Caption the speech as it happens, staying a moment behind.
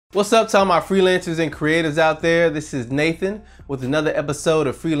What's up to all my freelancers and creatives out there? This is Nathan with another episode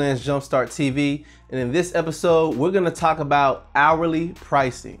of Freelance Jumpstart TV. And in this episode, we're gonna talk about hourly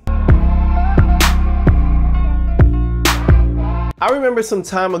pricing. I remember some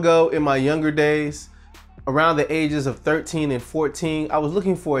time ago in my younger days, around the ages of 13 and 14, I was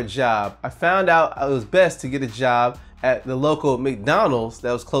looking for a job. I found out it was best to get a job at the local McDonald's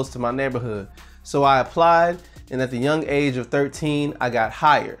that was close to my neighborhood. So I applied, and at the young age of 13, I got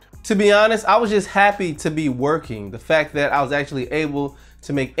hired. To be honest, I was just happy to be working. The fact that I was actually able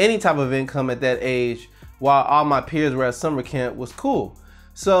to make any type of income at that age while all my peers were at summer camp was cool.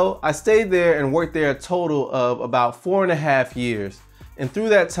 So I stayed there and worked there a total of about 4.5 years. And through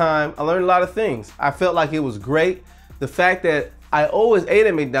that time, I learned a lot of things. I felt like it was great. The fact that I always ate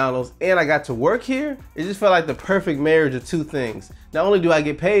at McDonald's and I got to work here, it just felt like the perfect marriage of two things. Not only do I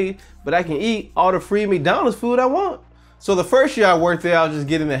get paid, but I can eat all the free McDonald's food I want. So the first year I worked there, I was just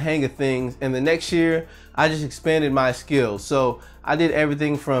getting the hang of things. And the next year, I just expanded my skills. So I did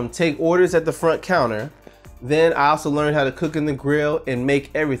everything from take orders at the front counter. Then I also learned how to cook in the grill and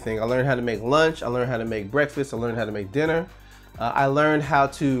make everything. I learned how to make lunch. I learned how to make breakfast. I learned how to make dinner. I learned how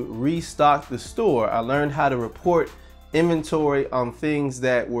to restock the store. I learned how to report inventory on things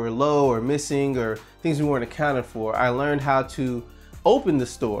that were low or missing or things we weren't accounted for. I learned how to open the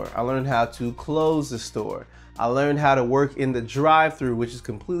store. I learned how to close the store. I learned how to work in the drive-through, which is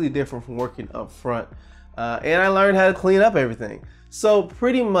completely different from working up front. And I learned how to clean up everything. So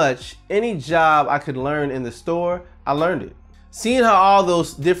pretty much any job I could learn in the store, I learned it. Seeing how all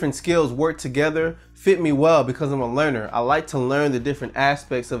those different skills work together fit me well because I'm a learner. I like to learn the different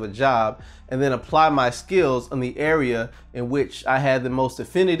aspects of a job and then apply my skills on the area in which I had the most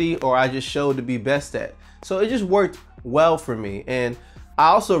affinity or I just showed to be best at. So it just worked well for me. And I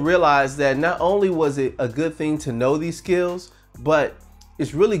also realized that not only was it a good thing to know these skills, but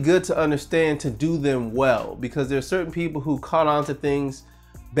it's really good to understand to do them well, because there are certain people who caught on to things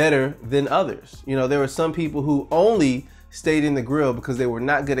better than others. You know, there were some people who only stayed in the grill because they were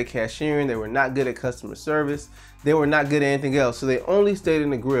not good at cashiering, they were not good at customer service, they were not good at anything else. So they only stayed in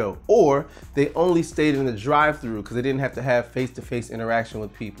the grill, or they only stayed in the drive-through because they didn't have to have face-to-face interaction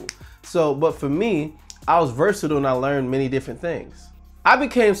with people. So, but for me, I was versatile and I learned many different things. I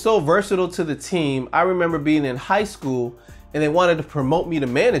became so versatile to the team. I remember being in high school and they wanted to promote me to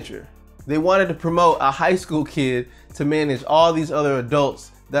manager. They wanted to promote a high school kid to manage all these other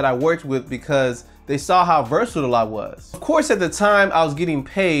adults that I worked with because they saw how versatile I was. Of course, at the time, I was getting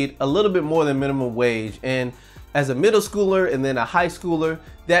paid a little bit more than minimum wage. And as a middle schooler and then a high schooler,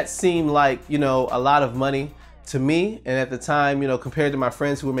 that seemed like, you know, a lot of money to me. And at the time, you know, compared to my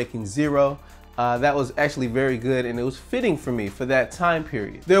friends who were making zero, that was actually very good and it was fitting for me for that time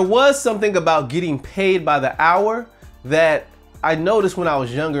period. There was something about getting paid by the hour that I noticed when I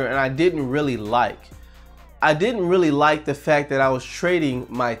was younger and I didn't really like. I didn't really like the fact that I was trading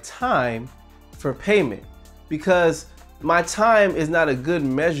my time for payment, because my time is not a good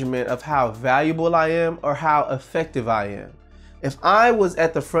measurement of how valuable I am or how effective I am. If I was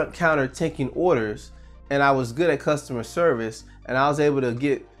at the front counter taking orders and I was good at customer service and I was able to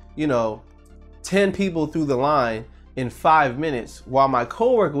get, you know, 10 people through the line in 5 minutes while my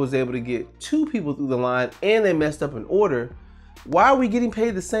coworker was able to get 2 people through the line and they messed up an order, why are we getting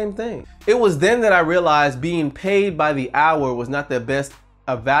paid the same thing? It was then that I realized being paid by the hour was not the best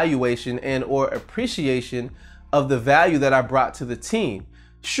evaluation and or appreciation of the value that I brought to the team.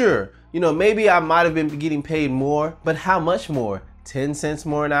 Sure, you know, maybe I might have been getting paid more, but how much more? 10 cents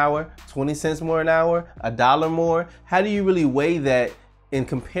more an hour, 20 cents more an hour, $1 more? How do you really weigh that in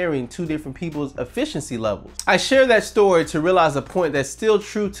comparing two different people's efficiency levels? I share that story to realize a point that's still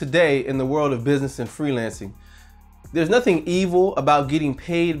true today in the world of business and freelancing. There's nothing evil about getting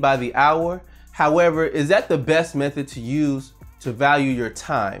paid by the hour. However, is that the best method to use to value your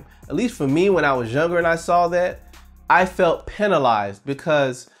time? At least for me, when I was younger and I saw that, I felt penalized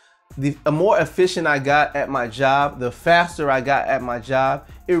because the more efficient I got at my job, the faster I got at my job,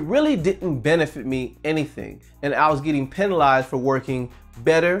 it really didn't benefit me anything. And I was getting penalized for working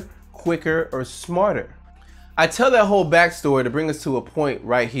better, quicker, or smarter. I tell that whole backstory to bring us to a point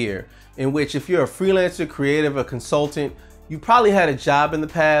right here in which if you're a freelancer, creative, or consultant, you probably had a job in the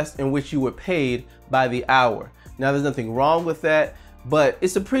past in which you were paid by the hour. Now, there's nothing wrong with that, but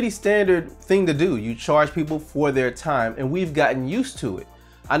it's a pretty standard thing to do. You charge people for their time, and we've gotten used to it.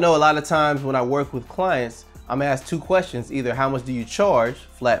 I know a lot of times when I work with clients, I'm asked 2 questions, either how much do you charge,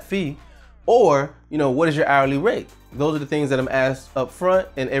 flat fee, or, you know, what is your hourly rate? Those are the things that I'm asked up front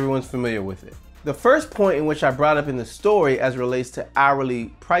and everyone's familiar with it. The first point in which I brought up in the story as it relates to hourly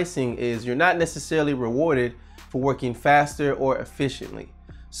pricing is you're not necessarily rewarded for working faster or efficiently.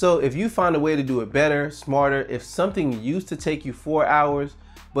 So if you find a way to do it better, smarter, if something used to take you 4 hours,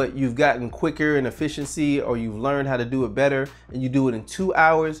 but you've gotten quicker in efficiency, or you've learned how to do it better and you do it in 2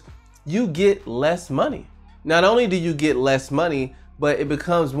 hours, you get less money. Not only do you get less money, but it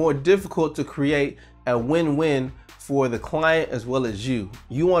becomes more difficult to create a win-win for the client as well as you.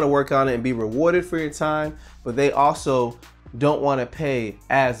 You want to work on it and be rewarded for your time, but they also don't want to pay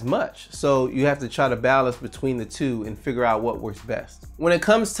as much. So you have to try to balance between the two and figure out what works best. When it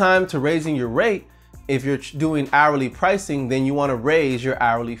comes time to raising your rate, if you're doing hourly pricing, then you want to raise your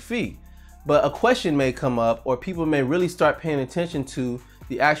hourly fee. But a question may come up, or people may really start paying attention to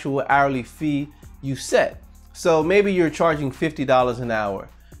the actual hourly fee you set. So maybe you're charging $50 an hour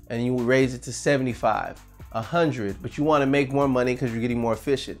and you raise it to 75, 100, but you want to make more money because you're getting more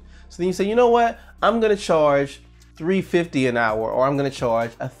efficient. So then you say, you know what? I'm going to charge $350 an hour, or I'm going to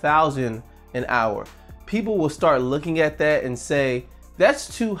charge $1,000 an hour. People will start looking at that and say,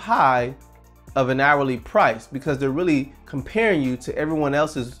 that's too high of an hourly price, because they're really comparing you to everyone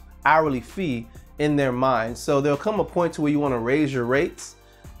else's hourly fee in their mind. So there'll come a point to where you want to raise your rates,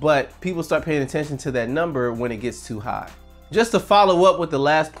 but people start paying attention to that number when it gets too high. Just to follow up with the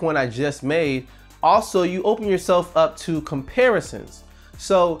last point I just made, also you open yourself up to comparisons.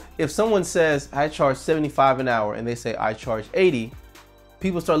 So if someone says, I charge 75 an hour, and they say, I charge 80,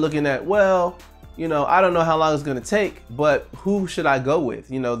 people start looking at, well, you know, I don't know how long it's gonna take, but who should I go with?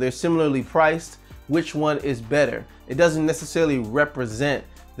 You know, they're similarly priced. Which one is better? It doesn't necessarily represent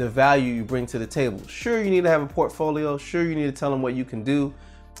the value you bring to the table. Sure, you need to have a portfolio. Sure, you need to tell them what you can do.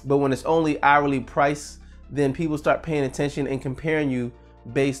 But when it's only hourly price, then people start paying attention and comparing you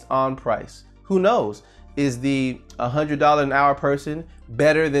based on price. Who knows? Is the $100 an hour person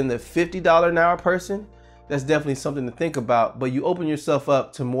better than the $50 an hour person? That's definitely something to think about, but you open yourself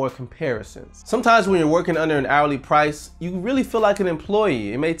up to more comparisons. Sometimes when you're working under an hourly price, you really feel like an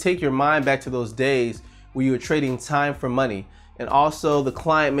employee. It may take your mind back to those days where you were trading time for money. And also the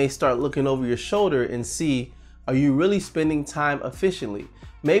client may start looking over your shoulder and see, are you really spending time efficiently?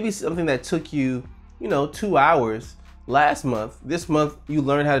 Maybe something that took you, 2 hours last month, this month you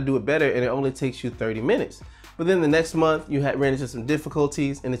learned how to do it better and it only takes you 30 minutes. But then the next month you ran into some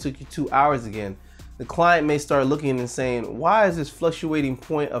difficulties and it took you 2 hours again. The client may start looking and saying, why is this fluctuating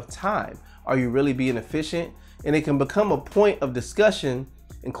point of time? Are you really being efficient? And it can become a point of discussion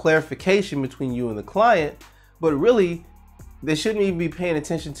and clarification between you and the client, but really they shouldn't even be paying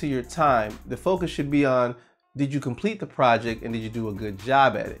attention to your time. The focus should be on, did you complete the project and did you do a good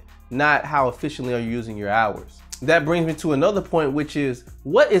job at it? Not how efficiently are you using your hours. That brings me to another point, which is,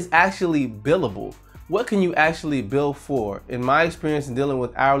 what is actually billable? What can you actually bill for? In my experience in dealing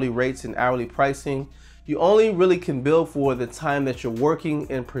with hourly rates and hourly pricing, you only really can bill for the time that you're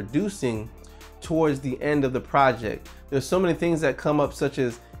working and producing towards the end of the project. There's so many things that come up, such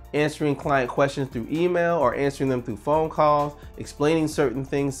as answering client questions through email or answering them through phone calls, explaining certain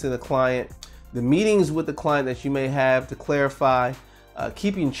things to the client, the meetings with the client that you may have to clarify,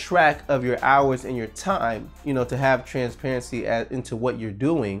 keeping track of your hours and your time, to have transparency into what you're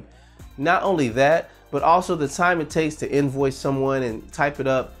doing. Not only that, but also the time it takes to invoice someone and type it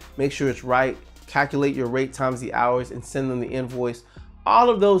up, make sure it's right, calculate your rate times the hours and send them the invoice. All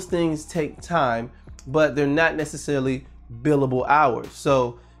of those things take time, but they're not necessarily billable hours.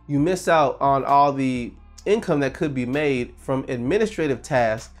 So you miss out on all the income that could be made from administrative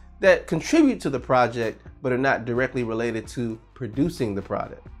tasks that contribute to the project, but are not directly related to producing the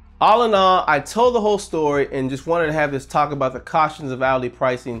product. All in all, I told the whole story and just wanted to have this talk about the cautions of hourly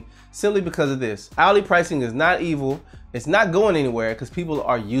pricing simply because of this. Hourly pricing is not evil. It's not going anywhere because people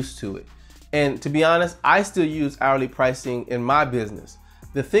are used to it. And to be honest, I still use hourly pricing in my business.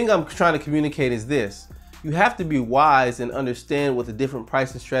 The thing I'm trying to communicate is this. You have to be wise and understand what the different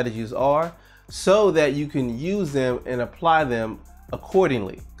pricing strategies are so that you can use them and apply them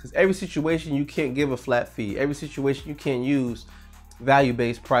accordingly. Because every situation you can't give a flat fee. Every situation you can't use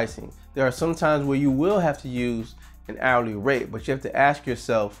value-based pricing. There are some times where you will have to use an hourly rate, but you have to ask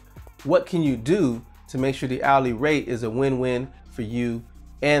yourself, what can you do to make sure the hourly rate is a win-win for you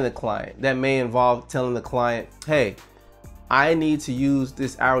and the client? That may involve telling the client, hey, I need to use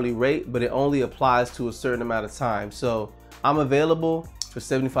this hourly rate, but it only applies to a certain amount of time. So I'm available for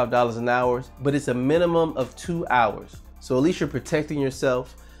 $75 an hour, but it's a minimum of 2 hours. So at least you're protecting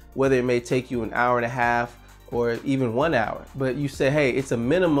yourself, whether it may take you an hour and a half or even 1 hour. But you say, hey, it's a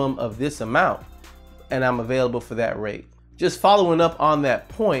minimum of this amount and I'm available for that rate. Just following up on that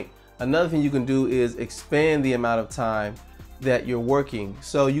point, another thing you can do is expand the amount of time that you're working.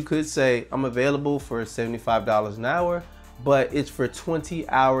 So you could say, I'm available for $75 an hour, but it's for 20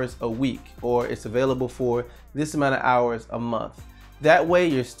 hours a week, or it's available for this amount of hours a month. That way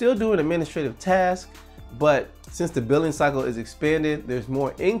you're still doing administrative tasks, but since the billing cycle is expanded, there's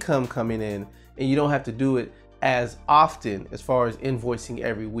more income coming in and you don't have to do it as often as far as invoicing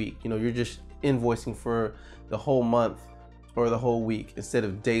every week. You know, you're just invoicing for the whole month or the whole week instead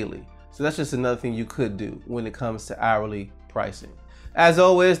of daily. So that's just another thing you could do when it comes to hourly pricing. As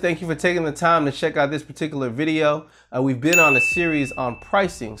always, thank you for taking the time to check out this particular video. We've been on a series on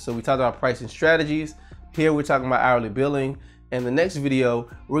pricing. So we talked about pricing strategies. Here we're talking about hourly billing. And the next video,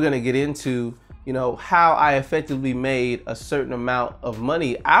 we're gonna get into, you know, how I effectively made a certain amount of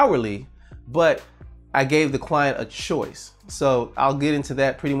money hourly, but I gave the client a choice. So I'll get into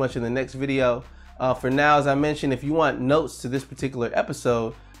that pretty much in the next video. For now, as I mentioned, if you want notes to this particular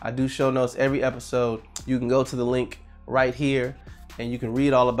episode, I do show notes every episode. You can go to the link right here and you can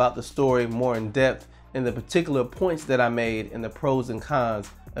read all about the story more in depth and the particular points that I made and the pros and cons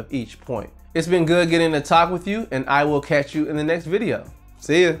of each point. It's been good getting to talk with you, and I will catch you in the next video.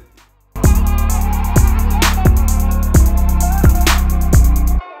 See ya.